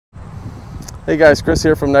Hey guys, Chris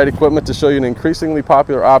here from Knight Equipment to show you an increasingly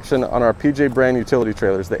popular option on our PJ brand utility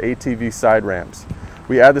trailers, the ATV side ramps.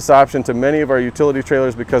 We add this option to many of our utility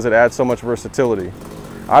trailers because it adds so much versatility.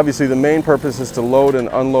 Obviously the main purpose is to load and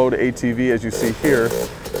unload ATV as you see here.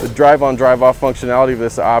 The drive-on drive-off functionality of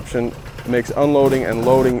this option makes unloading and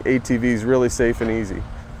loading ATVs really safe and easy.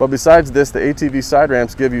 But besides this, the ATV side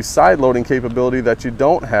ramps give you side loading capability that you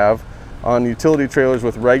don't have on utility trailers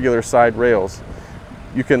with regular side rails.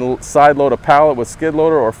 You can side load a pallet with skid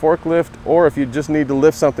loader or forklift, or if you just need to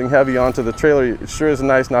lift something heavy onto the trailer, it sure is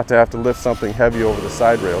nice not to have to lift something heavy over the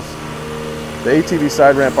side rails. The ATV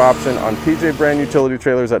side ramp option on PJ brand utility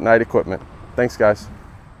trailers at Knight Equipment. Thanks guys.